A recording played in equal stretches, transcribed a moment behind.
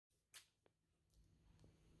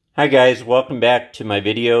Hi guys, welcome back to my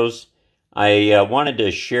videos. I wanted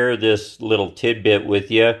to share this little tidbit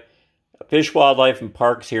with you. Fish, Wildlife, and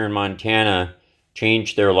Parks here in Montana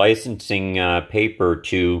changed their licensing paper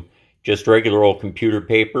to just regular old computer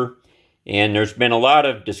paper. And there's been a lot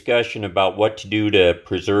of discussion about what to do to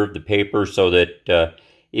preserve the paper so that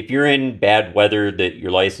if you're in bad weather that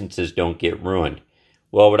your licenses don't get ruined.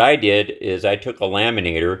 Well, what I did is I took a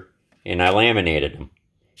laminator and I laminated them.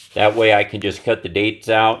 That way I can just cut the dates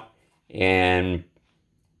out and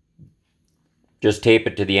just tape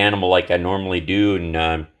it to the animal like I normally do. And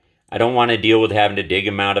I don't want to deal with having to dig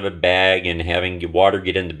them out of a bag and having water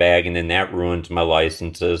get in the bag, and then that ruins my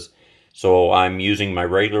licenses. So I'm using my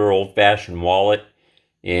regular old-fashioned wallet,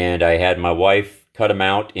 and I had my wife cut them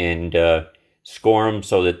out and score them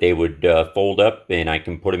so that they would fold up, and I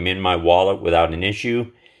can put them in my wallet without an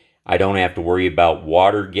issue. I don't have to worry about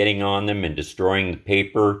water getting on them and destroying the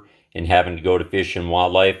paper and having to go to Fish and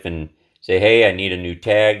Wildlife and say, hey, I need a new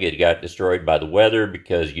tag. It got destroyed by the weather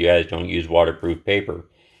because you guys don't use waterproof paper.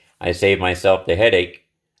 I saved myself the headache,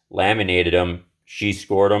 laminated them, she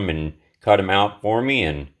scored them, and cut them out for me.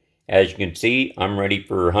 And as you can see, I'm ready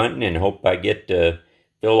for hunting and hope I get to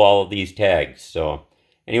fill all of these tags. So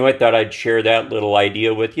anyway, I thought I'd share that little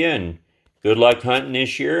idea with you. And good luck hunting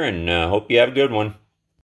this year, and hope you have a good one.